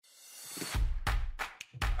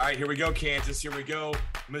All right, here we go, Kansas. Here we go,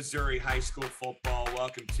 Missouri high school football.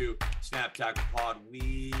 Welcome to Snap Tackle Pod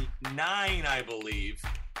Week 9, I believe,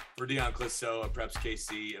 for Dion Clisso and Preps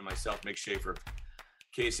KC and myself, Mick Schaefer,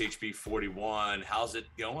 KSHB 41. How's it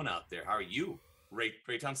going out there? How are you?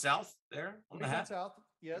 Raytown South there on the hat? South.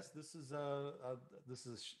 Yes, this is an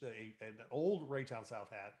old Raytown South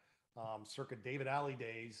hat, circa David Alley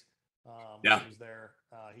days. When he was there.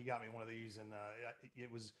 He got me one of these, and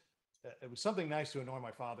it was something nice to annoy my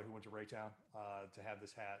father, who went to Raytown, to have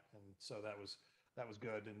this hat, and so that was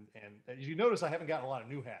good. And as you notice, I haven't gotten a lot of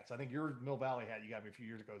new hats. I think your Mill Valley hat you got me a few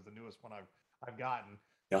years ago is the newest one I've gotten.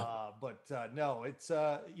 Yeah. No, it's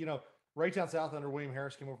Raytown South under William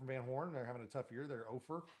Harris came over from Van Horn. They're having a tough year. They're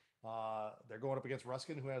 0-for. They're going up against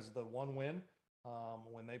Ruskin, who has the one win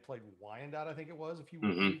when they played Wyandotte, I think it was a few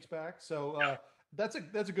weeks back. So that's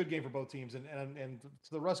a good game for both teams. And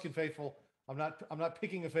to the Ruskin faithful, I'm not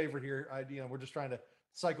picking a favorite here. We're just trying to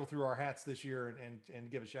cycle through our hats this year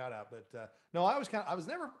and give a shout out. But no, I was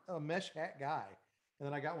never a mesh hat guy, and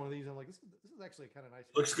then I got one of these. And I'm like, this is actually kind of nice.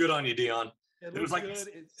 Looks good on you, Dion. It looks like good.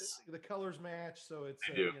 The colors match, so it's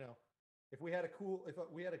if we had a cool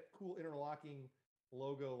interlocking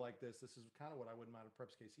logo like this is kind of what I wouldn't mind a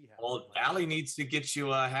Preps KC hat. Well, Valley needs to get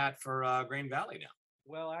you a hat for Grain Valley now.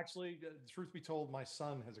 Well, actually, truth be told, my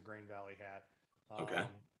son has a Grain Valley hat. Okay.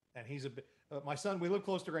 And he's my son. We live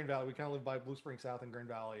close to Grain Valley. We kind of live by Blue Spring South and Grain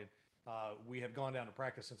Valley, and we have gone down to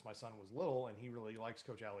practice since my son was little, and he really likes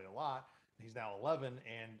Coach Alley a lot. He's now 11,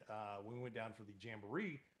 and when we went down for the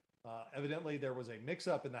Jamboree, evidently there was a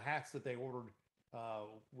mix-up in the hats that they ordered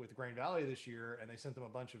with Grain Valley this year, and they sent them a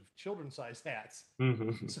bunch of children's-sized hats.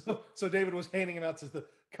 So David was handing them out to the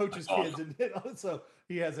coaches' kids, and so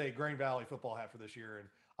he has a Grain Valley football hat for this year. And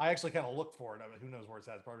I actually kind of looked for it. I mean, who knows where it's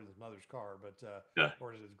at? It's probably his mother's car, but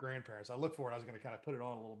or his grandparents. I looked for it. I was going to kind of put it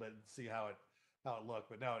on a little bit and see how it looked.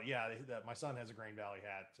 But no, my son has a Grain Valley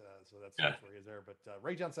hat, so that's where he is there. But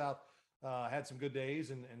Raytown South had some good days,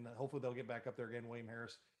 and hopefully they'll get back up there again. William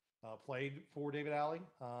Harris played for David Alley,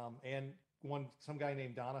 and some guy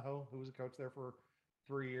named Donahoe, who was a coach there for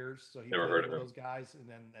 3 years. So he never heard of those guys,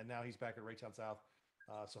 and now he's back at Raytown South.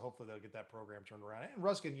 So hopefully they'll get that program turned around. And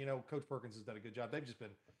Ruskin, Coach Perkins has done a good job. They've just been,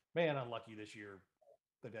 unlucky this year.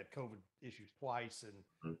 They've had COVID issues twice,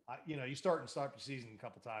 and you start and stop your season a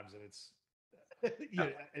couple times, and it's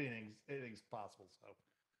anything's possible. So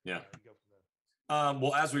yeah. You go from there.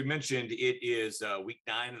 Well, as we mentioned, it is week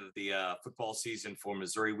 9 of the football season for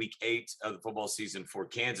Missouri, week 8 of the football season for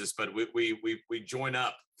Kansas. But we join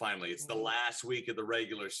up finally. It's the last week of the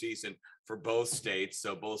regular season for both states,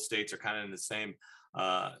 so both states are kind of in the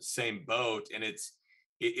same boat. And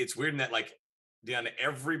it's weird in that, like, Dion,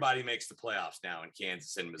 everybody makes the playoffs now in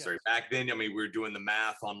Kansas and Missouri. Yes. Back then, we were doing the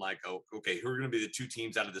math on like, oh, okay, who are going to be the 2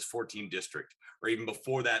 teams out of this 4-team district, or even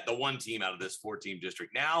before that, the 1 team out of this 4-team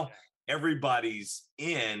district. Now. Yeah. Everybody's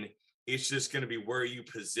in. It's just going to be where you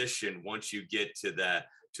position once you get to the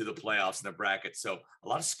playoffs and the bracket. So a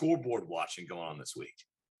lot of scoreboard watching going on this week.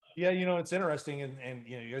 Yeah, it's interesting, and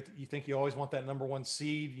you think you always want that number 1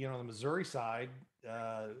 seed. On the Missouri side,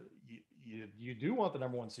 you do want the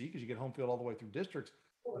number 1 seed because you get home field all the way through districts.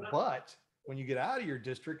 But when you get out of your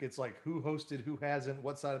district, it's like who hosted, who hasn't,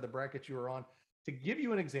 what side of the bracket you were on. To give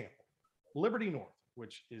you an example, Liberty North,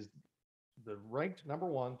 which is the ranked number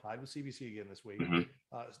 1, tied with CBC again this week,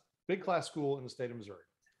 big class school in the state of Missouri.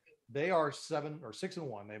 They are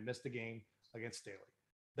 6-1. They missed a game against Staley.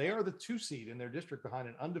 They are the 2 seed in their district behind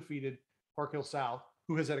an undefeated Park Hill South,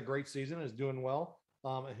 who has had a great season and is doing well,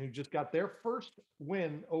 and who just got their first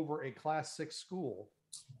win over a Class 6 school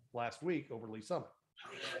last week over Lee Summit.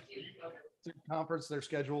 Conference, their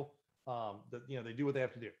schedule, they do what they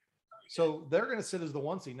have to do. So they're going to sit as the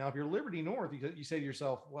 1 seed. Now, if you're Liberty North, you say to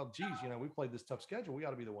yourself, well, geez, we played this tough schedule. We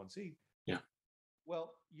ought to be the 1 seed. Yeah.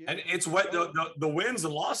 Well, and it's what the wins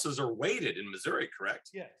and losses are weighted in Missouri,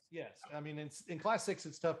 correct? Yes. I mean, in Class 6,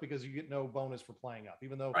 it's tough because you get no bonus for playing up,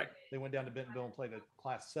 even though they went down to Bentonville and played a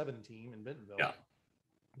Class 7 team in Bentonville,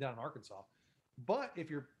 down in Arkansas. But if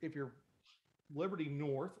you're Liberty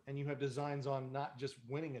North and you have designs on not just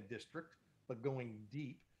winning a district, but going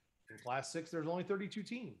deep, in Class 6, there's only 32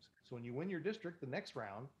 teams. So when you win your district, the next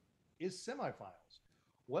round is semifinals.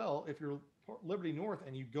 Well, if you're Liberty North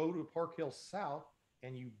and you go to Park Hill South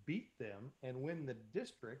and you beat them and win the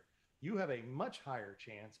district, you have a much higher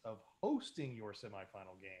chance of hosting your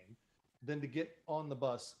semifinal game than to get on the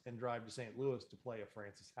bus and drive to St. Louis to play a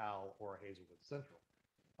Francis Howell or a Hazelwood Central,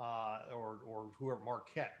 or whoever,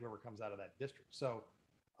 Marquette, whoever comes out of that district. So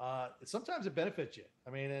sometimes it benefits you.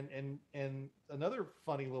 I mean, and another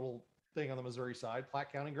funny little thing on the Missouri side,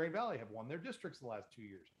 Platte County and Grain Valley have won their districts the last 2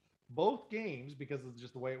 years. Both games, because of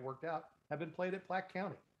just the way it worked out, have been played at Platte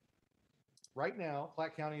County. Right now,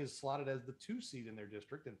 Platte County is slotted as the 2 seed in their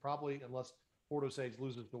district, and probably, unless Port Osage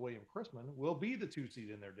loses to William Chrisman, will be the 2 seed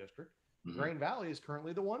in their district. Mhm. Grain Valley is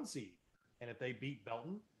currently the 1 seed, and if they beat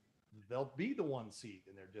Belton, they'll be the 1 seed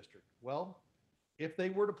in their district. Well, if they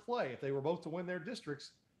were to play, if they were both to win their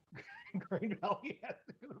districts, Grain Valley has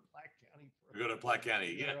to go to Platte County. Go to Platte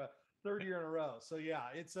County, yeah. Third year in a row. So yeah,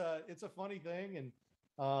 it's a funny thing, and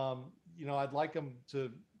I'd like them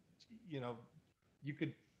to, you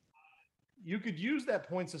could use that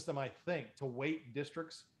point system, I think, to weight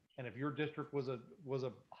districts. And if your district was a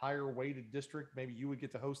higher weighted district, maybe you would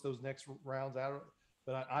get to host those next rounds out.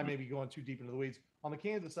 But I may be going too deep into the weeds. On the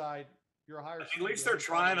Kansas side, you're a higher. At least they're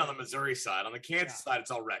trying on the Missouri side. On the Kansas side,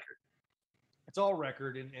 it's all record. It's all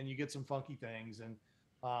record, and you get some funky things, and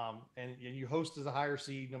you host as a higher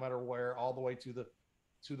seed no matter where, all the way to the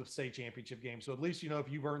state championship game. So at least if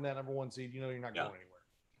you've earned that number 1 seed, you're not going anywhere.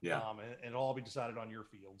 Yeah. And it'll all be decided on your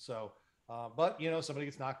field. So. But somebody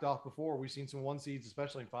gets knocked off before. We've seen some 1 seeds,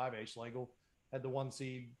 especially in 5A. Schlegel had the 1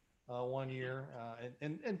 seed 1 year,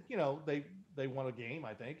 and they won a game,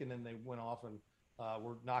 I think, and then they went off and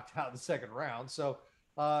were knocked out in the second round. So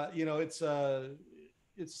it's a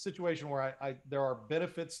situation where there are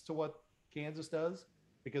benefits to what Kansas does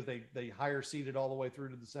because they higher seeded all the way through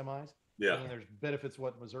to the semis. Yeah, and then there's benefits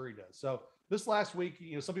what Missouri does. So this last week,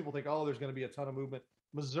 some people think, oh, there's going to be a ton of movement.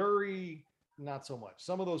 Missouri, not so much.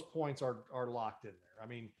 Some of those points are locked in there. I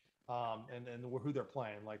mean, and who they're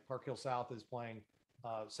playing, like Park Hill South is playing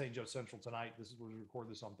St. Joe Central tonight. We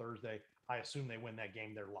record this on Thursday. I assume they win that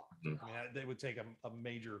game, they're locked. Mm-hmm. I mean, they would take a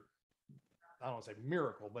major, I don't want to say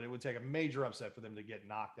miracle, but it would take a major upset for them to get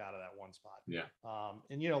knocked out of that one spot. Yeah.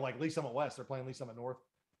 And like Lee Summit West, they're playing Lee Summit North.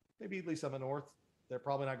 They beat Lee Summit North. They're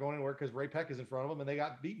probably not going anywhere because Ray Peck is in front of them, and they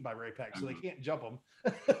got beaten by Ray Peck, so they can't jump them.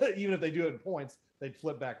 Even if they do it in points, they'd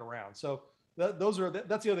flip back around. So that's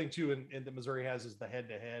the other thing too, and that Missouri has is the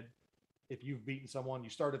head-to-head. If you've beaten someone, you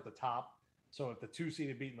start at the top. So if the 2 seed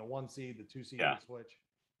had beaten the 1 seed, the 2 seed would switch.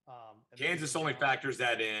 Kansas only factors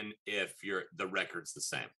that in if the record's the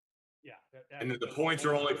same. Yeah, and the points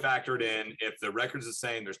are only factored in if the record's the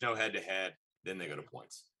same. There's no head-to-head, then they go to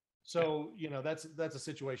points. So that's a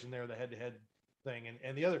situation there, the head-to-head thing,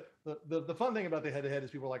 and the other the fun thing about the head-to-head is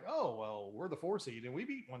people are like, oh well, we're the 4 seed and we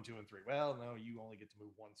beat 1, 2, and 3. Well, no, you only get to move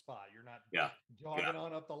 1 spot. You're not jogging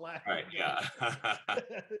on up the ladder. Right. Yeah.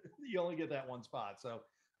 You only get that 1 spot. So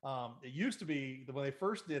it used to be that when they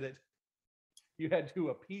first did it, you had to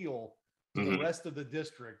appeal to the rest of the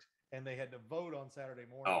district, and they had to vote on Saturday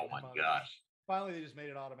morning. Oh my gosh. Finally, they just made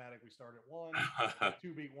it automatic. We start at 1,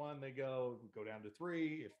 2 beat 1, they go down to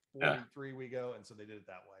 3. If 4 beat 3, we go. And so they did it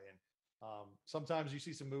that way. And sometimes you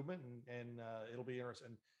see some movement, and it'll be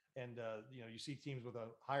interesting. And you see teams with a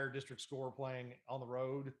higher district score playing on the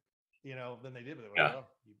road, than they did with it. Well,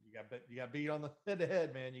 you got beat on the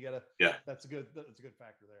head-to-head, man. You got to. That's a good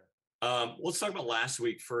factor there. Let's talk about last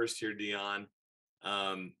week first here, Dion.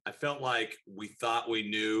 I felt like we thought we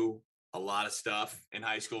knew a lot of stuff in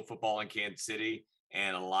high school football in Kansas City,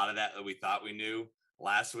 and a lot of that we thought we knew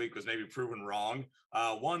last week was maybe proven wrong.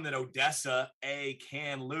 One that Odessa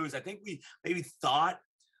can lose. I think we maybe thought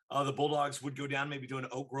the Bulldogs would go down, maybe doing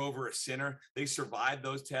Oak Grove or a Center. They survived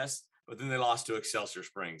those tests, but then they lost to Excelsior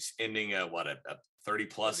Springs, ending a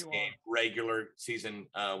 30-plus game regular season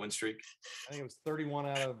win streak. I think it was 31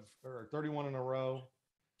 in a row,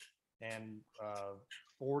 and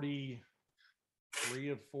 43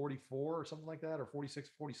 of 44 or something like that, or 46,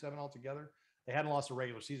 47 altogether. They hadn't lost a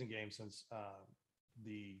regular season game since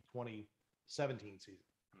the 2017 season.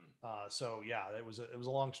 So yeah, it was a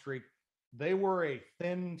long streak. They were a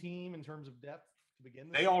thin team in terms of depth to begin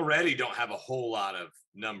with. They already don't have a whole lot of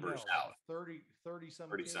numbers out. 30 some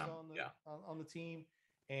on the team,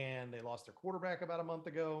 and they lost their quarterback about a month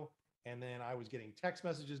ago. And then I was getting text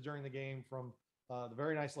messages during the game from the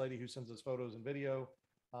very nice lady who sends us photos and video,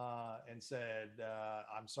 and said,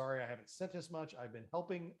 I'm sorry I haven't sent as much. I've been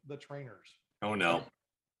helping the trainers. Oh no.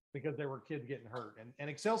 Because there were kids getting hurt. And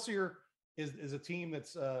Excelsior is a team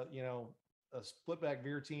that's a split back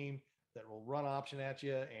veer team that will run option at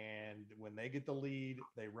you, and when they get the lead,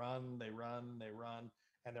 they run,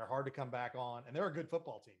 and they're hard to come back on. And they're a good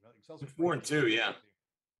football team. Excelsior's 4-2, yeah.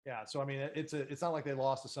 Yeah, so I mean, it's not like they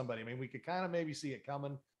lost to somebody. I mean, we could kind of maybe see it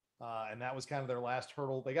coming, and that was kind of their last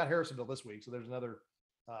hurdle. They got Harrisonville this week, so there's another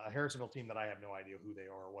Harrisonville team that I have no idea who they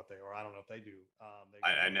are or what they are. I don't know if they do.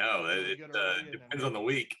 I know it depends on the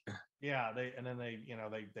week. Yeah, they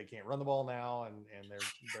can't run the ball now, and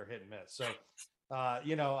they're hit and miss. So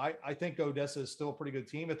I think Odessa is still a pretty good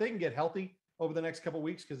team if they can get healthy. over the next couple of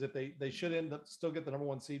weeks, because if they should end up still get the number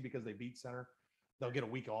 1 seed because they beat Center, they'll get a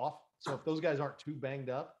week off. So if those guys aren't too banged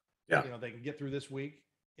up, Yeah. they can get through this week.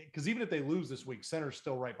 Because even if they lose this week, Center's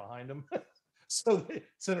still right behind them. So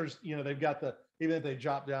Center's, they've got even if they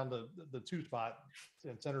drop down the 2 spot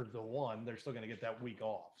and Center's the 1, they're still going to get that week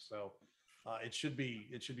off. So it should be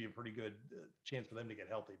a pretty good chance for them to get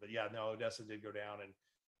healthy. But yeah, no, Odessa did go down, and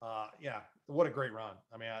what a great run.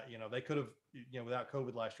 I mean, they could have, without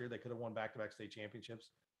COVID last year, they could have won back-to-back state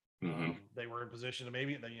championships. Mm-hmm. They were in position to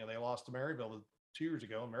maybe, they lost to Maryville 2 years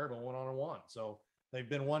ago, and Maryville went on and won. So they've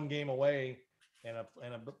been 1 game away and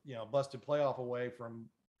a busted playoff away from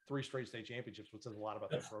 3 straight state championships, which says a lot about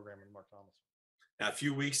that program and Mark Thomas. Now, a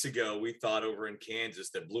few weeks ago, we thought over in Kansas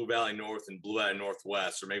that Blue Valley North and Blue Valley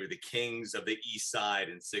Northwest, or maybe the kings of the East Side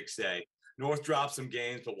in 6A. North dropped some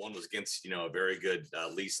games, but one was against, a very good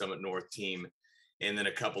Lee Summit North team, and then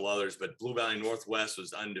a couple others. But Blue Valley Northwest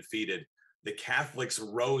was undefeated. The Catholics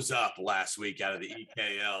rose up last week out of the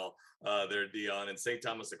EKL. There, Dion, and St.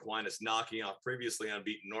 Thomas Aquinas knocking off previously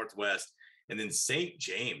unbeaten Northwest. And then St.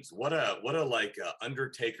 James, what a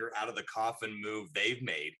Undertaker out of the coffin move they've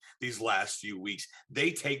made these last few weeks.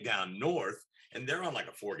 They take down North, and they're on like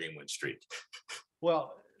a 4-game win streak.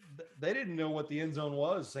 Well, they didn't know what the end zone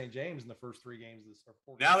was, St. James, in the first 3 games.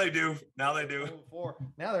 Now they do. Now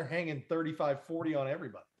they're hanging 35-40 on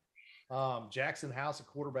everybody. Jackson House, a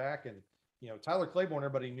quarterback, and Tyler Claiborne,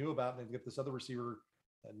 everybody knew about, and they get this other receiver,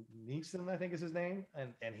 Neeson, I think is his name,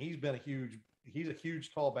 and he's a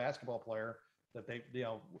huge tall basketball player that they,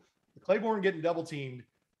 Claiborne getting double teamed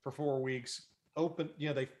for 4 weeks.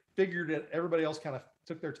 They figured it. Everybody else kind of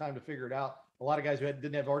took their time to figure it out. A lot of guys who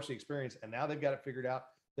didn't have varsity experience, and now they've got it figured out.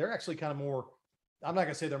 They're actually kind of more, I'm not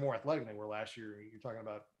going to say they're more athletic than they were last year. You're talking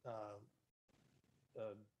about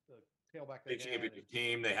the tailback. They championship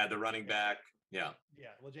team. They had the running back. Yeah. Yeah.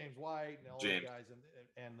 Well, James White and all those guys,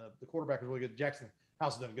 and the quarterback was really good. Jackson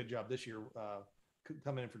House has done a good job this year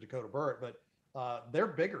coming in for Dakota Burrett, but they're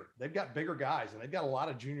bigger. They've got bigger guys, and they've got a lot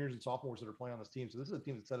of juniors and sophomores that are playing on this team. So this is a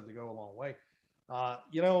team that's set up to go a long way.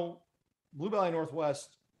 Blue Valley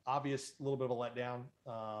Northwest, obvious, a little bit of a letdown,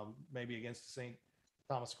 maybe against the St.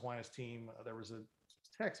 Thomas Aquinas team. There was a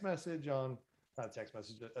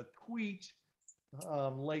tweet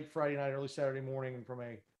late Friday night, early Saturday morning from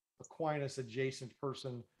a Aquinas adjacent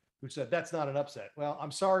person who said, "That's not an upset." Well,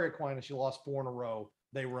 I'm sorry, Aquinas, you lost 4 in a row.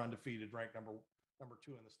 They were undefeated, ranked number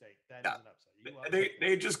 2 in the state. That is an upset.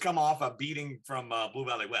 They just come off a beating from Blue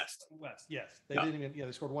Valley West. Yes. They didn't even,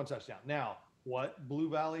 they scored 1 touchdown. Now, what Blue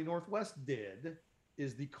Valley Northwest did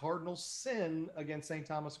is the cardinal sin against St.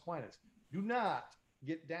 Thomas Aquinas. Do not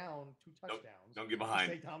get down 2 touchdowns. Don't get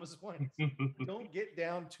behind St. Thomas Aquinas. Don't get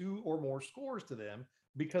down 2 or more scores to them,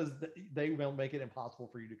 because they will make it impossible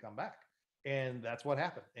for you to come back. And that's what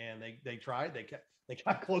happened. And they tried. They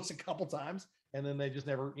got close a couple times, and then they just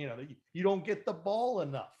never. You don't get the ball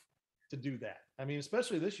enough to do that. I mean,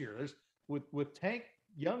 especially this year. There's with Tank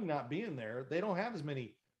Young not being there, they don't have as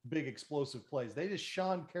many big explosive plays. They just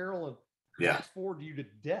Sean Carroll and fast forward you to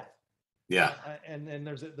death. Yeah. And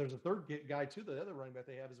there's a third guy too. The other running back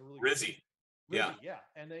they have is a really Rizzy. Yeah.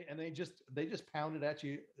 And they just pound it at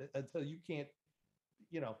you until you can't,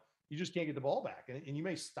 you just can't get the ball back, and you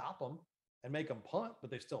may stop them and make them punt, but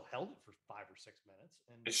they still held it for 5 or 6 minutes.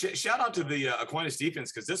 And shout out to the Aquinas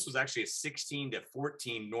defense, because this was actually a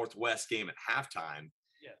 16-14 Northwest game at halftime.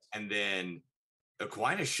 Yes. And then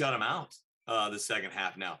Aquinas shut them out the second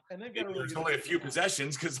half. Now, and they've got there's only a few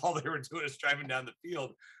possessions because all they were doing is driving down the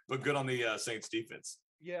field, but good on the Saints defense.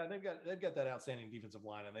 Yeah, they've got that outstanding defensive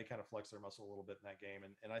line, and they kind of flex their muscle a little bit in that game.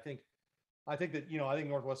 And I think that I think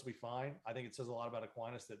Northwest will be fine. I think it says a lot about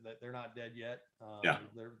Aquinas that they're not dead yet.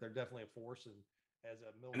 They're definitely a force, and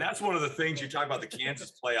that's one of the things you talk about the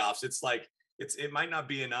Kansas playoffs. It's like it might not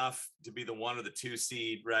be enough to be the 1 or the 2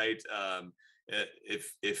 seed, right?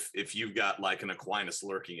 If you've got like an Aquinas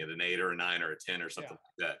lurking at an 8 or a 9 or a 10 or something like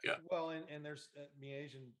that. Yeah. Well, and there's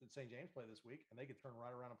Miege and St. James play this week, and they could turn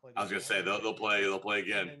right around and play. I was going to say they'll play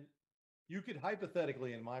again. And you could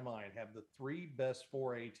hypothetically, in my mind, have the 3 best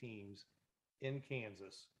 4A teams in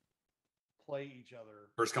Kansas play each other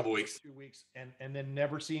first couple weeks, 2 weeks, and then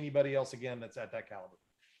never see anybody else again that's at that caliber.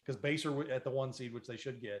 Because Baser at the 1 seed, which they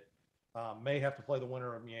should get, may have to play the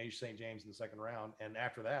winner of Miege St. James in the second round, and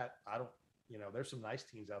after that, I don't. There's some nice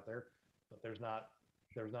teams out there, but there's not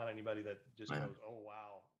anybody that just goes, oh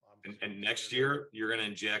wow. And next year you're going to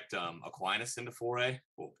inject Aquinas into 4A.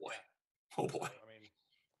 Oh boy. I mean,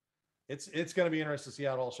 it's going to be interesting to see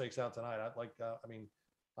how it all shakes out tonight.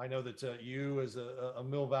 I know that you as a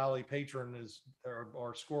Mill Valley patron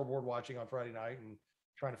are scoreboard watching on Friday night and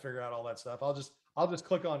trying to figure out all that stuff. I'll just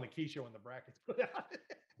click on Nikisha when the brackets put out.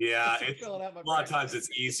 Yeah, Start it's filling out my a lot of bracket. times it's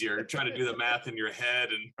easier trying to do the math in your head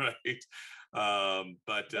and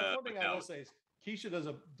but That's one thing I no, will say is Keisha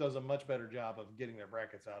does a much better job of getting their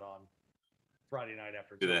brackets out on Friday night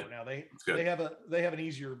after it's Do they? over. Now it's good. they have an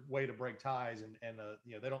easier way to break ties and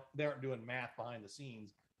you know they aren't doing math behind the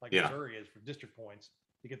scenes like Yeah. Missouri is for district points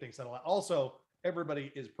to get things settled out. Also,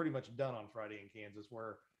 everybody is pretty much done on Friday in Kansas,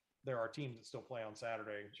 where there are teams that still play on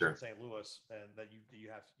Saturday Sure. in St. Louis, and that you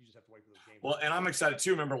just have to wait for those games. Well, and I'm excited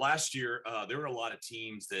too. Remember last year, there were a lot of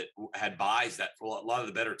teams that had buys. That a lot of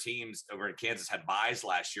the better teams over in Kansas had buys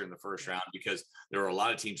last year in the first round because there were a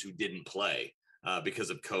lot of teams who didn't play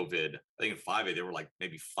because of COVID. I think in 5A there were like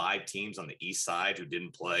maybe 5 teams on the east side who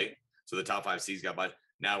didn't play, so the top 5 seeds got buys.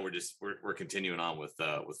 Now we're continuing on with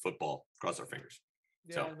football. Cross our fingers.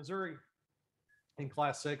 Yeah, So. in Missouri, in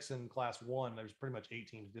Class 6 and Class 1, there's pretty much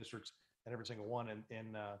 18 districts, and every single one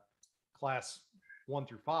in Class 1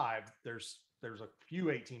 through 5, there's a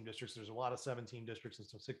few 18 districts. There's a lot of 17 districts and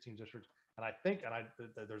some 16 districts, and I think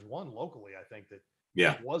there's one locally I think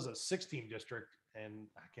that was a 16 district, and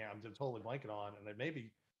I'm just totally blanking on, and it may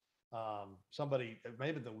be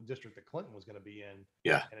maybe the district that Clinton was going to be in.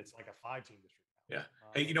 Yeah, and it's like a 5-team district. Yeah.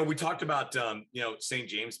 Hey, we talked about, St.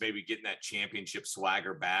 James maybe getting that championship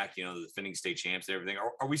swagger back, the defending state champs and everything.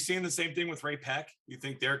 Are we seeing the same thing with Ray Peck? You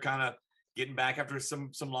think they're kind of getting back after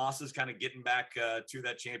some losses, kind of getting back to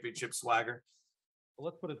that championship swagger? Well,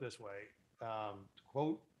 let's put it this way. To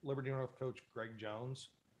quote Liberty North coach Greg Jones,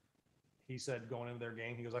 he said going into their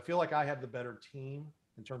game, he goes, "I feel like I have the better team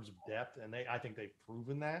in terms of depth, and I think they've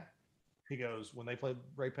proven that." He goes, when they played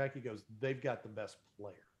Ray Peck, he goes, "They've got the best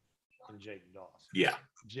player in Jaden Doss." Yeah.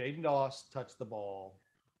 Jaden Doss touched the ball.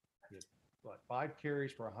 He had 5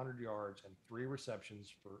 carries for 100 yards and 3 receptions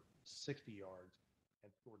for 60 yards.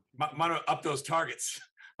 And scored. Might up those targets.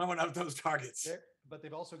 I want up those targets. But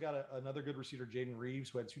they've also got another good receiver, Jaden Reeves,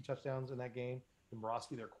 who had 2 touchdowns in that game.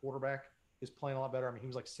 Dombrowski, their quarterback, is playing a lot better. I mean, he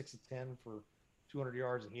was like 6 of 10 for 200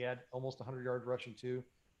 yards, and he had almost 100 yards rushing too.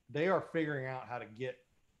 They are figuring out how to get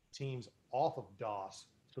teams off of Doss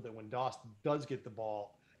so that when Doss does get the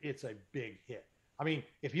ball, it's a big hit. I mean,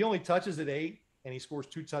 if he only touches at 8 and he scores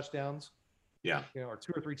 2 touchdowns, or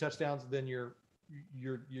 2 or 3 touchdowns, then you're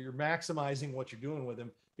maximizing what you're doing with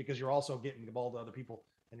him, because you're also getting the ball to other people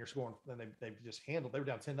and you're scoring. And they've just handled. They were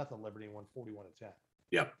down 10-0 Liberty and won 41-10.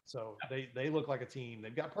 Yep. So they look like a team.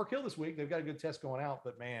 They've got Park Hill this week. They've got a good test going out.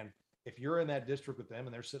 But man, if you're in that district with them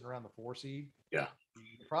and they're sitting around the 4 seed,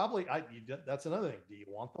 probably that's another thing. Do you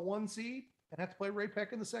want the 1 seed and have to play Ray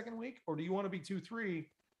Peck in the second week, or do you want to be 2-3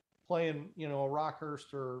 playing a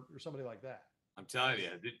Rockhurst or somebody like that? I'm telling you,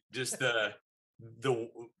 just the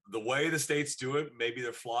way the states do it, maybe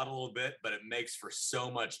they're flawed a little bit, but it makes for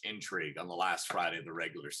so much intrigue on the last Friday of the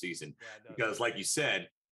regular season. Because like you said,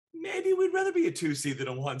 maybe we'd rather be a 2 seed than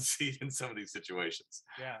a 1 seed in some of these situations.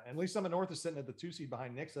 Yeah, and Lee Summit North is sitting at the 2 seed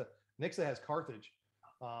behind Nixa. Nixa has Carthage,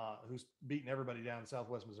 who's beating everybody down in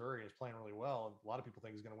Southwest Missouri and is playing really well. And a lot of people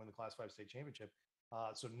think he's going to win the Class 5 state championship.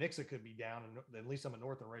 So Nixa could be down, and then Lee Summit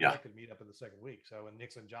North and Ray Peck could meet up in the second week. So, and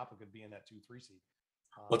Nixa and Joppa could be in that 2-3 seed.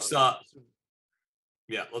 Let's talk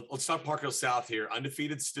Park Hill South here.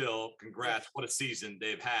 Undefeated still. Congrats. What a season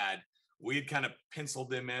they've had. We had kind of penciled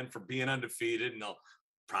them in for being undefeated, and they'll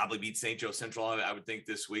probably beat St. Joe Central, I would think,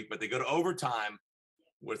 this week. But they go to overtime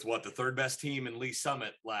with the third best team in Lee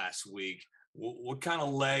Summit last week. What kind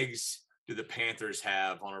of legs do the Panthers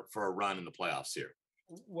have for a run in the playoffs here?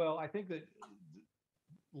 Well, I think that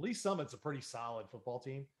Lee Summit's a pretty solid football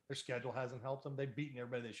team. Their schedule hasn't helped them. They've beaten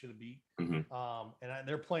everybody they should have beat. Mm-hmm. And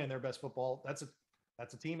they're playing their best football.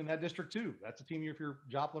 That's a team in that district too. That's a team, if you're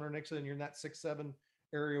Joplin or Nixa and you're in that 6-7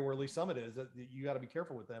 area where Lee Summit is, that you got to be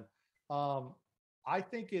careful with them. I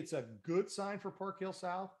think it's a good sign for Park Hill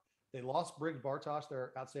South. They lost Briggs Bartosh,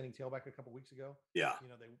 their outstanding tailback, a couple weeks ago. Yeah.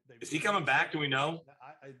 They is he coming back? Do we know?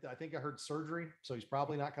 I think I heard surgery, so he's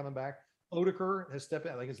probably not coming back. Odeker has stepped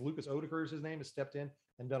in. I think it's Lucas Odeker is his name, has stepped in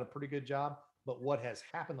and done a pretty good job. But what has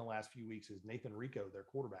happened the last few weeks is Nathan Rico, their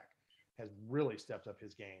quarterback, has really stepped up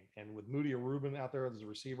his game. And with Moody Rubin out there as a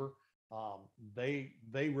receiver, they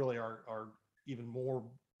really are even more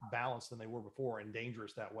balanced than they were before and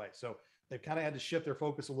dangerous that way. So they've kind of had to shift their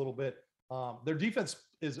focus a little bit. Their defense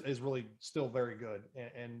is really still very good.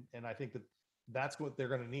 And I think that's what they're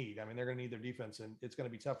going to need. I mean, they're going to need their defense, and it's going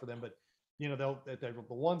to be tough for them. But, they're the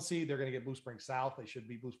 1 seed. They're going to get Blue Springs South. They should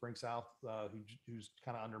be Blue Springs South, who's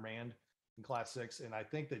kind of undermanned in Class 6. And I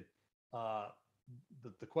think that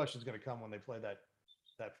the question is going to come when they play that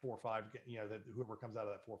 4-5, that whoever comes out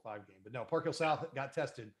of that 4-5 game. But no, Park Hill South got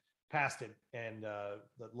tested, passed it, and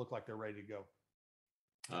that looked like they're ready to go.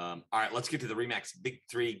 All right, let's get to the Remax Big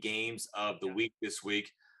Three games of the week this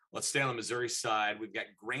week. Let's stay on the Missouri side. We've got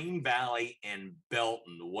Grain Valley and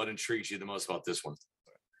Belton. What intrigues you the most about this one?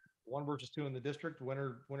 1 versus 2 in the district.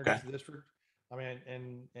 Winner Okay. gets the district. I mean,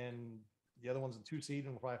 and the other one's a 2 seed,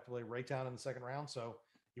 and we'll probably have to play Raytown in the second round. So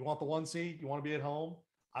you want the 1 seed, you want to be at home.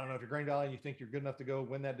 I don't know if you're Grain Valley and you think you're good enough to go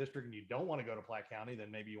win that district, and you don't want to go to Platte County, then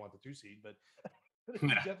maybe you want the 2 seed. But you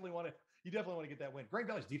definitely want to get that win. Grain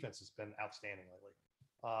Valley's defense has been outstanding lately.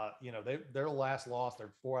 You know, their last loss,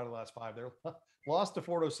 they're 4 out of the last 5. Their loss to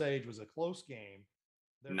Fort Osage was a close game.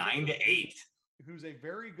 9-8. Who's a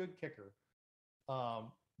very good kicker.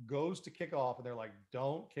 Goes to kick off, and they're like,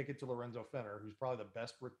 don't kick it to Lorenzo Fenner, who's probably the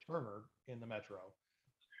best returner in the Metro.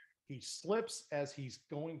 He slips as he's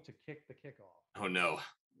going to kick the kickoff. Oh, no.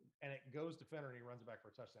 And it goes to Fenner, and he runs it back for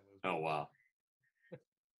a touchdown. Oh, wow.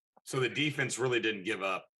 So the defense really didn't give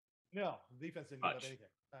up. No, the defense didn't give up anything.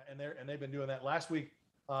 And they've been doing that. Last week,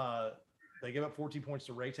 they gave up 14 points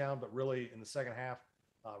to Raytown, but really in the second half,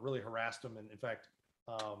 really harassed them. And in fact,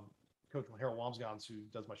 Coach Harold Wamsgans, who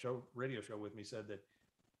does my radio show with me, said that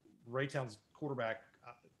Raytown's quarterback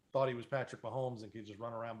thought he was Patrick Mahomes and could just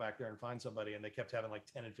run around back there and find somebody. And they kept having like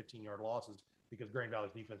 10 and 15-yard losses because Grain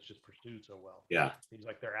Valley's defense just pursued so well. Yeah. He's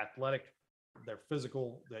like, they're athletic, they're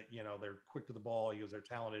physical, that, you know, they're quick to the ball. He goes, they're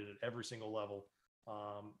talented at every single level.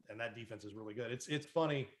 And that defense is really good. It's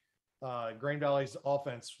funny. Grain Valley's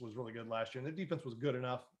offense was really good last year, and the defense was good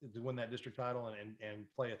enough to win that district title and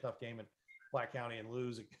play a tough game at Platte County and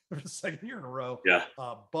lose for the second year in a row. Yeah.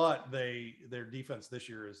 But their defense this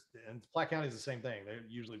year is, and Platte County is the same thing. They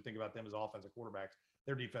usually think about them as offensive quarterbacks.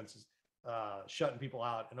 Their defense is shutting people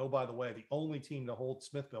out. And oh, by the way, the only team to hold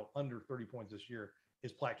Smithville under 30 points this year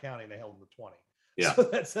is Platte County, and they held them to 20. Yeah. So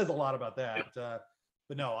that says a lot about that. Yeah.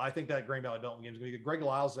 But no, I think that Grain Valley Belton game is going to be good. Greg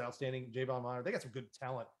Lyles is outstanding. Javon Meyer, they got some good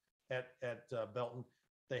talent at Belton.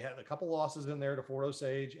 They had a couple losses in there to Fort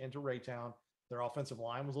Osage and to Raytown. Their offensive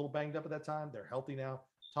line was a little banged up at that time. They're healthy now.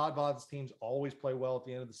 Todd Vodd's teams always play well at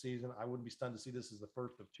the end of the season. I wouldn't be stunned to see this as the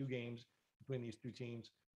first of 2 games between these 2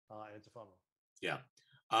 teams, and it's a fun one. Yeah.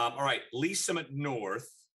 All right. Lee Summit North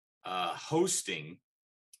going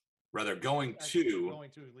to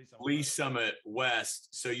Lee Summit West.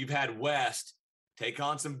 So you've had West take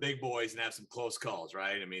on some big boys and have some close calls,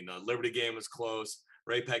 right? I mean, the Liberty game was close,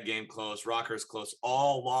 Ray-Pec game close, Rockers close,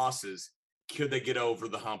 all losses. Could they get over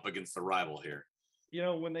the hump against the rival here? You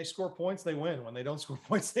know, when they score points, they win. When they don't score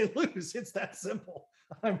points, they lose. It's that simple.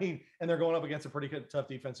 I mean, and they're going up against a pretty good, tough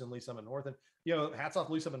defense in Lee Summit North. And, you know, hats off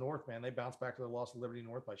Lee Summit North, man. They bounced back to their loss to Liberty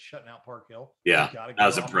North by shutting out Park Hill. Yeah, that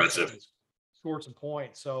was impressive. Scored some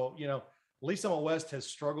points. So, you know, Lee Summit West has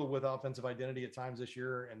struggled with offensive identity at times this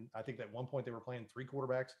year. And I think at one point they were playing 3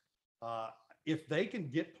 quarterbacks. If they can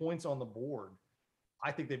get points on the board,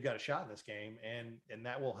 I think they've got a shot in this game. And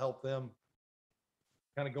that will help them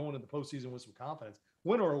kind of go into the postseason with some confidence,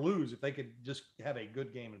 win or lose, if they could just have a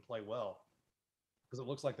good game and play well, because it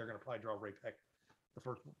looks like they're going to probably draw Ray-Pec the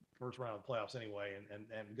first round of the playoffs anyway,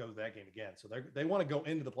 and go to that game again. So they want to go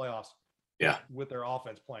into the playoffs, with their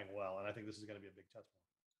offense playing well, and I think this is going to be a big test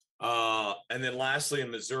for them. And then lastly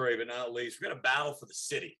in Missouri, but not least, we got a battle for the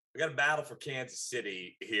city. We got a battle for Kansas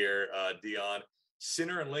City here, Dion.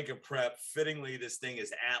 Center and Lincoln Prep. Fittingly, this thing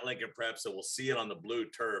is at Lincoln Prep, so we'll see it on the blue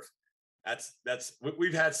turf.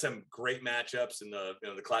 We've had some great matchups in the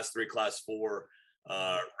class 3, class 4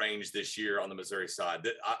 range this year on the Missouri side.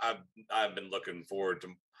 I've been looking forward to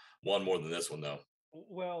one more than this one though.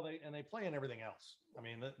 Well, they play in everything else. I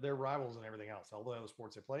mean, they're rivals in everything else. All the other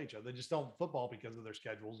sports they play each other. They just don't football because of their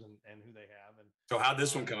schedules and who they have. And so how'd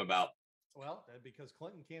this one come about? Well, because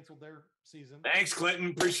Clinton canceled their season. Thanks,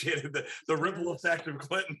 Clinton. Appreciate it. The ripple effect of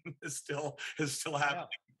Clinton is still happening.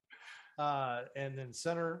 And then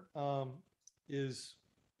Center is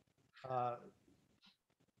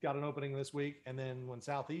got an opening this week. And then when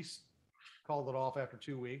Southeast called it off after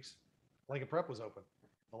 2 weeks, Lincoln Prep was open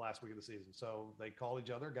the last week of the season. So they called each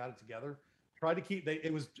other, got it together, tried to keep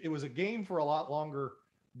it was a game for a lot longer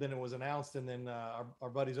than it was announced. And then our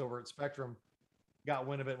buddies over at Spectrum got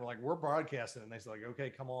wind of it and were like, we're broadcasting. And they said, like, okay,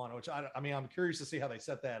 come on. Which I mean, I'm curious to see how they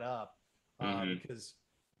set that up because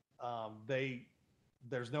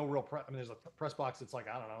there's no real there's a press box that's like,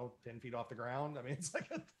 I don't know, 10 feet off the ground. I mean, it's like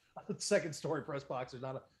a second story press box.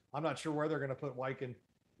 I'm not sure where they're going to put Wyken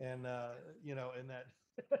and in that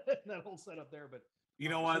that whole setup there, but you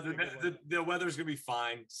know what, the weather's going to be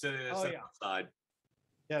fine. Outside.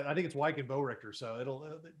 Yeah, I think it's Wyken Bo Richter,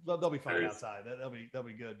 so they'll be fine outside. That'll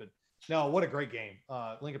be good. But no, what a great game.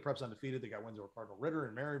 Lincoln Prep's undefeated. They got wins over Cardinal Ritter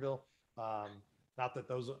and Maryville. Not that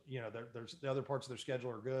those, there's the other parts of their schedule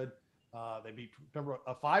are good. They beat Pembroke,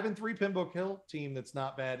 a 5-3 Pembroke Hill team that's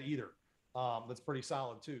not bad either. That's pretty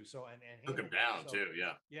solid too. So and Took them down too.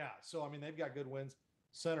 Yeah. Yeah. So I mean, they've got good wins.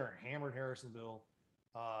 Center hammered Harrisonville.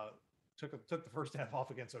 Took the first half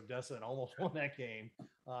off against Odessa and almost won that game.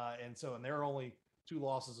 And there are only 2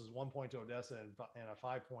 losses, is 1 point to Odessa and a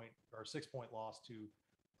 5-point or 6-point loss to,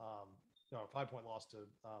 5-point loss to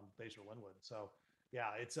Baser Linwood. So yeah,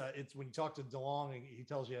 it's when you talk to DeLong, he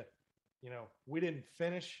tells you, we didn't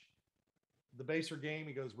finish the Baser game.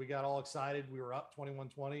 He goes, we got all excited. We were up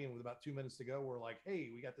 21-20, and with about 2 minutes to go, we're like, hey,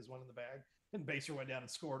 we got this one in the bag. And Baser went down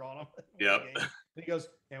and scored on them. Yep. And he goes,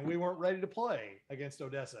 and we weren't ready to play against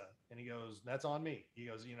Odessa. And he goes, that's on me. He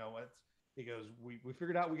goes, what? He goes, we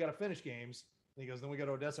figured out we got to finish games. And he goes, then we got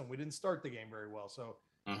to Odessa, and we didn't start the game very well. So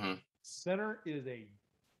Center is a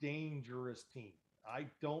dangerous team. I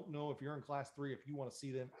don't know if you're in Class 3 if you want to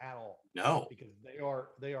see them at all. No, because they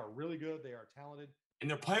are really good. They are talented. And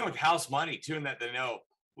they're playing with house money too, in that they know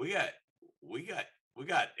we got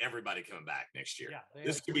everybody coming back next year. Yeah,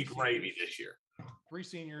 this could be gravy this year. 3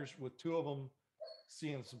 seniors with 2 of them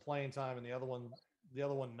seeing some playing time, and the other one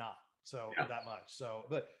not. So that much. So,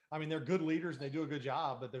 but I mean, they're good leaders and they do a good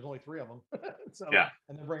job, but there's only 3 of them.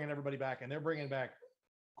 And they're bringing everybody back, and they're bringing back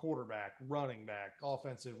quarterback, running back,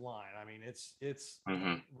 offensive line. I mean, it's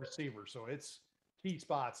receiver. So it's key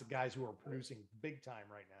spots of guys who are producing big time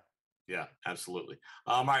right now. Yeah, absolutely.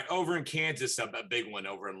 All right, over in Kansas, a big one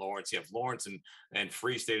over in Lawrence. You have Lawrence and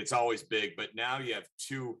Free State. It's always big, but now you have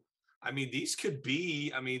 2. I mean, these could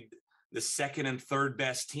be, the second and third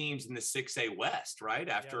best teams in the 6A West, right?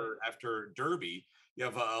 After Derby, you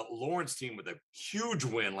have a Lawrence team with a huge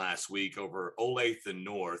win last week over Olathe and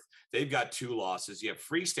North. They've got 2 losses. You have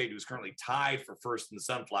Free State, who's currently tied for first in the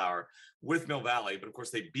Sunflower with Mill Valley, but of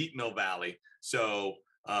course they beat Mill Valley. So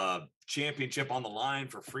championship on the line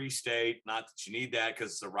for Free State. Not that you need that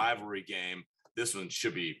because it's a rivalry game. This one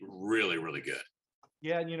should be really, really good.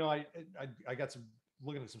 Yeah, and I got some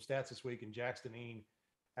looking at some stats this week, and Jax Deneen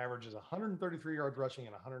averages 133 yards rushing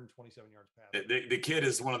and 127 yards passing. The kid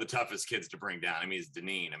is one of the toughest kids to bring down. He's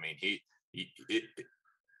Deneen.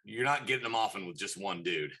 You're not getting him often with just one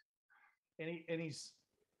dude. And he's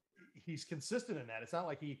consistent in that. It's not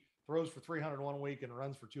like he throws for 300 one week and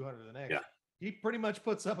runs for 200 the next. Yeah. He pretty much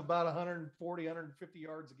puts up about 140, 150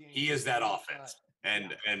 yards a game. He is that offense,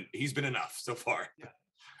 and he's been enough so far. Yeah,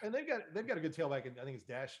 and they've got a good tailback. I think it's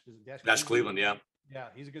Dash. Is it Dash? Dash Cleveland, yeah. Yeah,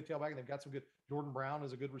 he's a good tailback, and they've got some good. Jordan Brown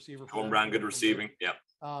is a good receiver. Jordan Brown, good receiving. Yeah.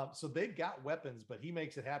 So they've got weapons, but he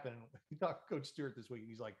makes it happen. We talked to Coach Stewart this week,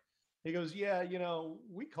 and he goes, yeah,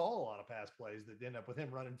 we call a lot of pass plays that end up with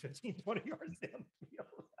him running 15, 20 yards down the field.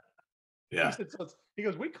 Yeah. He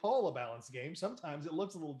goes, we call a balanced game. Sometimes it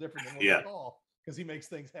looks a little different than what we call, because he makes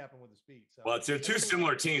things happen with his feet. So. Well, they're 2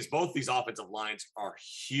 similar teams. Both these offensive lines are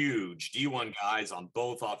huge. D1 guys on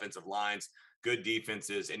both offensive lines, good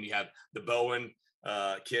defenses. And you have the Bowen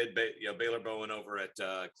kid, Baylor Bowen over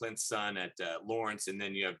at Clint's son at Lawrence. And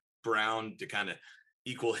then you have Brown to kind of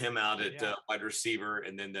equal him out at wide receiver.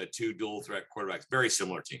 And then the 2 dual threat quarterbacks, very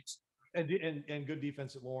similar teams. And good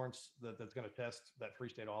defense at Lawrence that's going to test that Free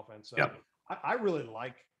State offense. So I really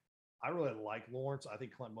like Lawrence. I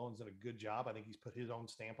think Clint Bowen's done a good job. I think he's put his own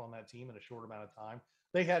stamp on that team in a short amount of time.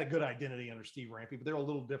 They had a good identity under Steve Rampy, but they're a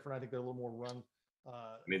little different. I think they're a little more run.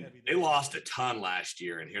 They lost a ton last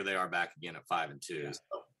year, and here they are back again at 5-2.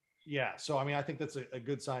 Yeah. So I think that's a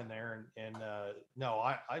good sign there. And no,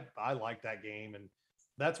 I like that game, and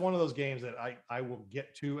that's one of those games that I will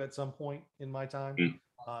get to at some point in my time.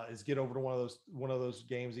 Is get over to one of those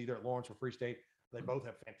games either at Lawrence or Free State. They both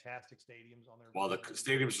have fantastic stadiums on their. Well, the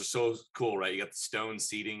stadiums are so cool, right? You got the stone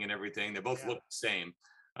seating and everything. They both look the same,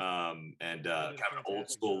 and kind of an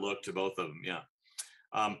old school look to both of them. Yeah.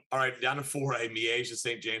 All right, down to 4A, Miege and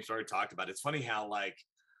St. James already talked about. It's funny how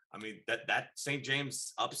that St.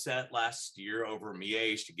 James upset last year over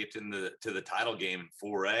Miege to get to the title game in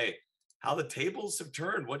 4A. How the tables have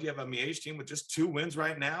turned. What do you have a Miege team with just 2 wins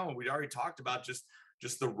right now? And we already talked about just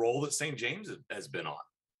the role that St. James has been on.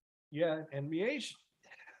 Yeah, and Miege,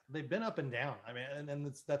 they've been up and down.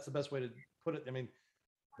 And that's the best way to put it.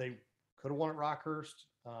 They could have won at Rockhurst.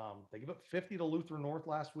 They gave up 50 to Luther North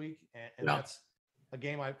last week, and that's a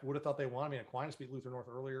game I would have thought they won. Aquinas beat Luther North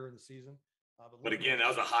earlier in the season. But again, that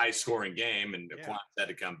was a high-scoring game, and Aquinas had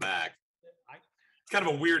to come back. It's kind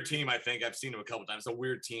of a weird team, I think. I've seen them a couple times. It's a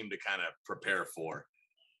weird team to kind of prepare for.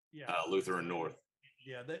 Yeah, Luther and North.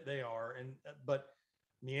 Yeah, they are. But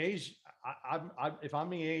Miege, if I'm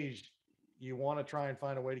Miege, you want to try and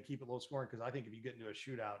find a way to keep it low scoring, because I think if you get into a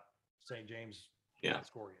shootout, St. James can't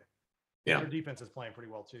score you. Yeah, their defense is playing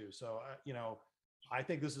pretty well too. So I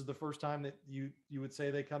think this is the first time that you would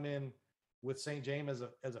say they come in with St. James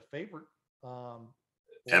as a favorite.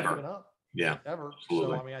 Ever. Given up. Yeah. Ever.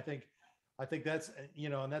 Absolutely. So I mean, I think that's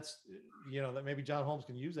and that's that maybe John Holmes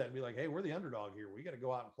can use that and be like, hey, we're the underdog here. We got to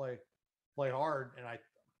go out and play hard. And I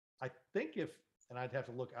think and I'd have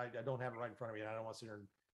to look. I don't have it right in front of me. And I don't want to sit here. And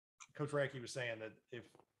Coach Radke was saying that if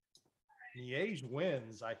Liège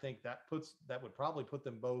wins, I think that would probably put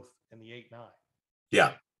them both in the 8-9.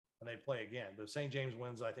 Yeah. And they play again. The St. James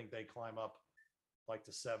wins, I think they climb up like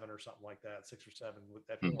to 7 or something like that, 6 or 7 with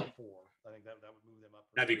that 4-4. I think that would move them up.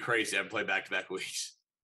 That'd be crazy. I'd play back-to-back weeks.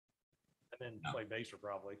 And then play Baser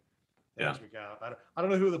probably. Next week out. I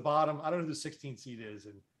don't know who the bottom. I don't know who the 16th seed is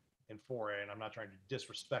in 4A, and I'm not trying to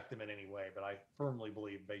disrespect them in any way, but I firmly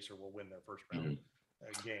believe Baser will win their first round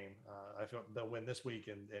game. I feel they'll win this week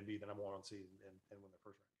and be the number 1 seed and win their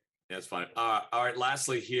first round. Yeah, that's fine. All right.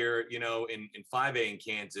 Lastly, here, in 5A in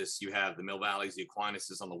Kansas, you have the Mill Valleys, the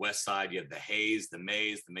Aquinas on the west side. You have the Hayes, the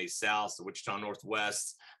Mays South, the Wichita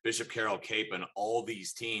Northwest, Bishop Carroll, Cape, and all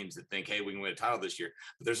these teams that think, hey, we can win a title this year.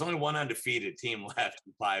 But there's only one undefeated team left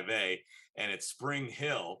in 5A, and it's Spring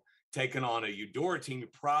Hill taking on a Eudora team you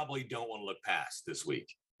probably don't want to look past this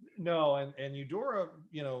week. No, and Eudora,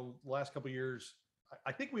 last couple of years,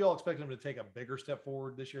 I think we all expect them to take a bigger step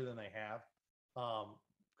forward this year than they have.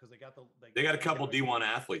 Because they got a couple D1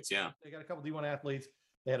 athletes. Yeah. They got a couple D1 athletes.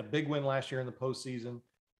 They had a big win last year in the postseason.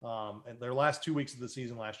 And their last 2 weeks of the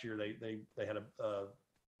season last year, they had a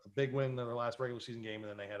big win in their last regular season game. And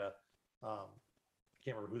then they had I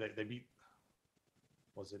can't remember who they beat.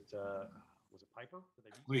 Was it Piper?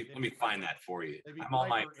 Let me find that for you. I'm on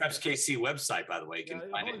my Preps KC website, by the way. You can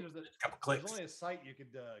find it. A couple clicks. There's only a site you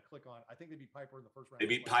could click on. I think they beat Piper in the first round. They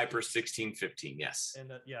beat Piper 16-15. Yes.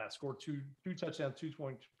 And scored two touchdowns,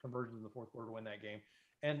 2-point conversions in the fourth quarter to win that game.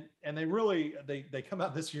 And they really they come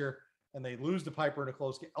out this year and they lose to Piper in a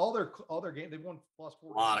close game. All their game they've lost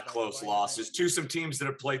 4. A lot of close losses to some teams that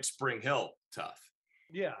have played Spring Hill tough.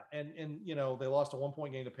 Yeah, and they lost a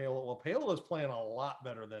 1-point game to Paola. Well, Paola is playing a lot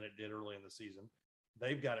better than it did early in the season.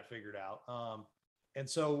 They've got it figured out. And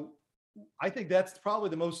so I think that's probably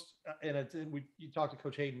the most. You talk to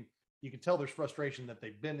Coach Hayden, you can tell there's frustration that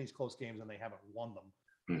they've been these close games and they haven't won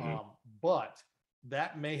them. But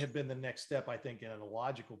that may have been the next step. I think, and a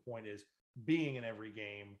logical point is being in every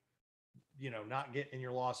game. Not getting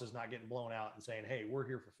your losses, not getting blown out, and saying, "Hey, we're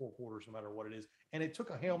here for 4 quarters, no matter what it is." And it took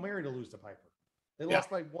a Hail Mary to lose to Piper. They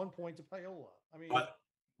lost by 1 point to Paola. I mean,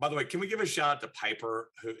 by the way, can we give a shout out to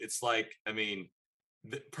Piper? Who it's like,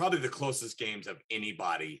 probably the closest games of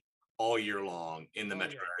anybody all year long in the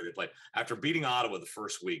metro area they played. After beating Ottawa the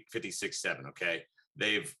first week, 56-7. Okay,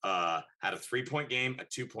 they've had a 3-point game, a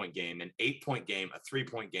 2-point game, an 8-point game, a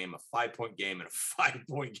 3-point game, a 5-point game, and a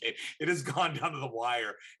 5-point game. It has gone down to the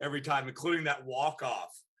wire every time, including that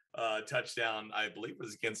walk-off touchdown. I believe it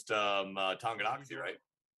was against Tonganoxie, right?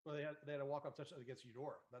 Well, they had a walk-off touchdown against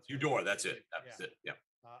Eudora. Eudora. That's it. That's it. Yeah.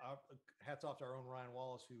 Hats off to our own Ryan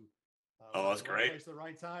Wallace, who that's great. Place the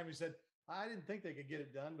right time. He said, "I didn't think they could get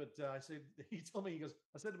it done, but he told me, he goes,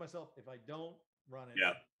 I said to myself, if I don't run it,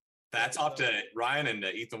 yeah." That's off to Ryan and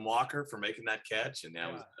Ethan Walker for making that catch, and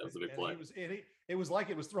that was a big play. It was like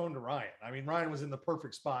it was thrown to Ryan. I mean, Ryan was in the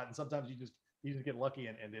perfect spot, and sometimes you just get lucky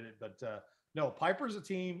and did it. But no, Piper's a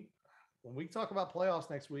team. When we talk about playoffs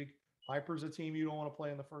next week, Piper's a team you don't want to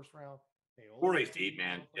play in the first round. 4A deep,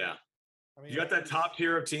 man. Yeah. You got that top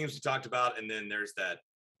tier of teams we talked about, and then there's that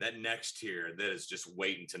next tier that is just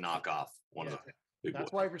waiting to knock off one of the.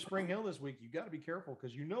 That's why for Spring Hill this week, you got to be careful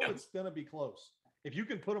because it's going to be close. If you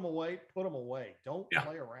can put them away, put them away. Don't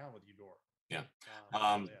play around with Eudora. Yeah.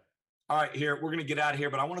 All right, here we're going to get out of here,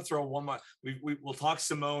 but I want to throw one more. We'll talk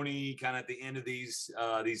Simone kind of at the end of these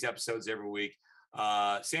episodes every week.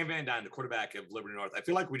 Sam Van Dyne, the quarterback of Liberty North, I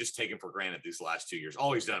feel like we just take him for granted these last 2 years.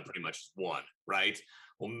 All he's done pretty much is won, right?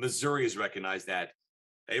 Well, Missouri has recognized that.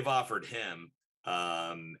 They've offered him,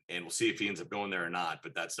 and we'll see if he ends up going there or not.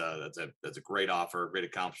 But that's a great offer, a great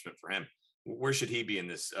accomplishment for him. Where should he be in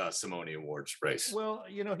this Simone Awards race? Well,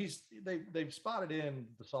 they've spotted in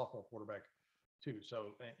the sophomore quarterback too. So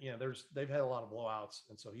they've had a lot of blowouts,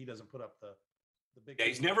 and so he doesn't put up the big. Yeah,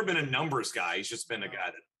 he's never been a numbers guy. He's just been a guy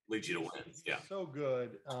that leads you to win. Yeah, so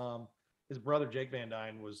good. His brother Jake Van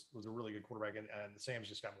Dyne was a really good quarterback, and Sam's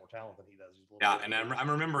just got more talent than he does. And I'm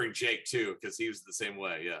remembering Jake too because he was the same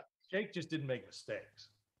way. Yeah, Jake just didn't make mistakes.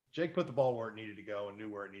 Jake put the ball where it needed to go and knew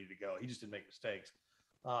where it needed to go. He just didn't make mistakes.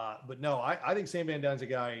 But no, I think Sam Van Dyne's a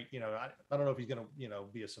guy. I don't know if he's going to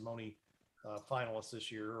be a Simone finalist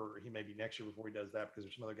this year, or he may be next year before he does that, because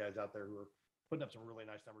there's some other guys out there who are putting up some really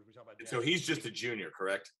nice numbers. We talk about. So he's just a junior,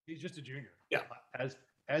 correct? He's just a junior. Yeah.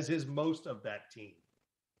 as is most of that team.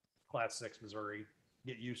 Class 6 Missouri,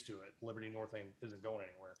 get used to it. Liberty North isn't going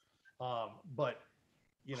anywhere. But,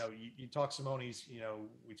 you know, you talk Simone's, you know,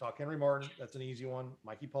 we talk Henry Martin. That's an easy one.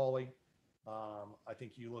 Mikey Pauley. I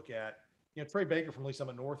think you look at, you know, Trey Baker from Lee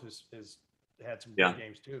Summit North has had some good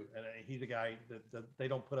games too. And he's a guy that they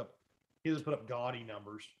don't put up, he doesn't put up gaudy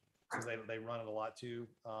numbers because they run it a lot too.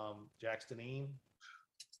 Jax Deneen,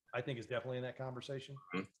 I think, is definitely in that conversation.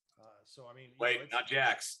 So, I mean, wait, not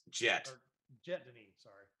Jax, Jet. Jet Deneen,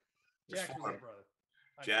 sorry. Jax is his brother.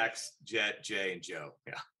 Jax, Jet, Jay, and Joe.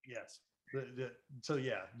 Yeah. Yes. So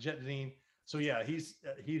yeah, Jet Deneen. So yeah, he's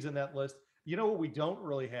in that list. You know what we don't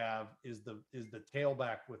really have is the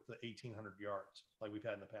tailback with the 1,800 yards like we've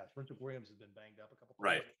had in the past. Frederick Williams has been banged up a couple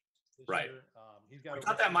times. Right. Year. He's got. I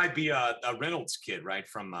thought that might be a Reynolds kid, right,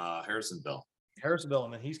 from Harrisonville.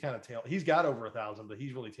 And then he's kind of he's got over 1,000, but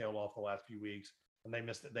he's really tailed off the last few weeks. And they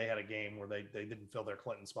missed it. They had a game where they didn't fill their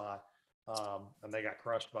Clinton spot, and they got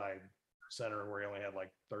crushed by center where he only had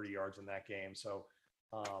like 30 yards in that game. So,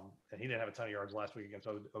 and he didn't have a ton of yards last week against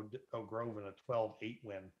Oak Grove in a 12-8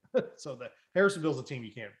 win. So the Harrisonville's a team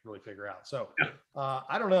you can't really figure out. So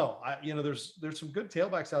I don't know. There's some good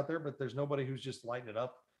tailbacks out there, but there's nobody who's just lighting it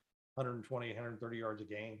up 120, 130 yards a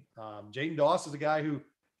game. Jaden Doss is a guy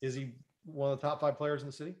is he one of the top 5 players in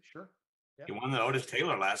the city? Sure. Yeah. He won the Otis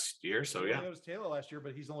Taylor last year. So yeah. Otis Taylor last year,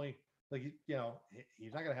 but he's only like,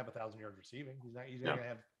 he's not going to have 1,000 yards receiving. He's not going to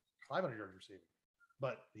have 500 yards receiving,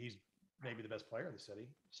 but he's maybe the best player in the city.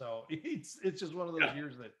 So it's just one of those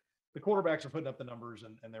years that the quarterbacks are putting up the numbers,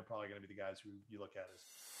 and they're probably going to be the guys who you look at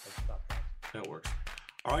as top guys. That works.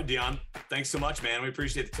 All right, Dion. Thanks so much, man. We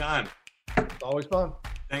appreciate the time. It's always fun.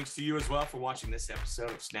 Thanks to you as well for watching this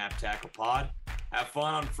episode of Snap Tackle Pod. Have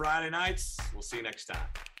fun on Friday nights. We'll see you next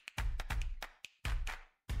time.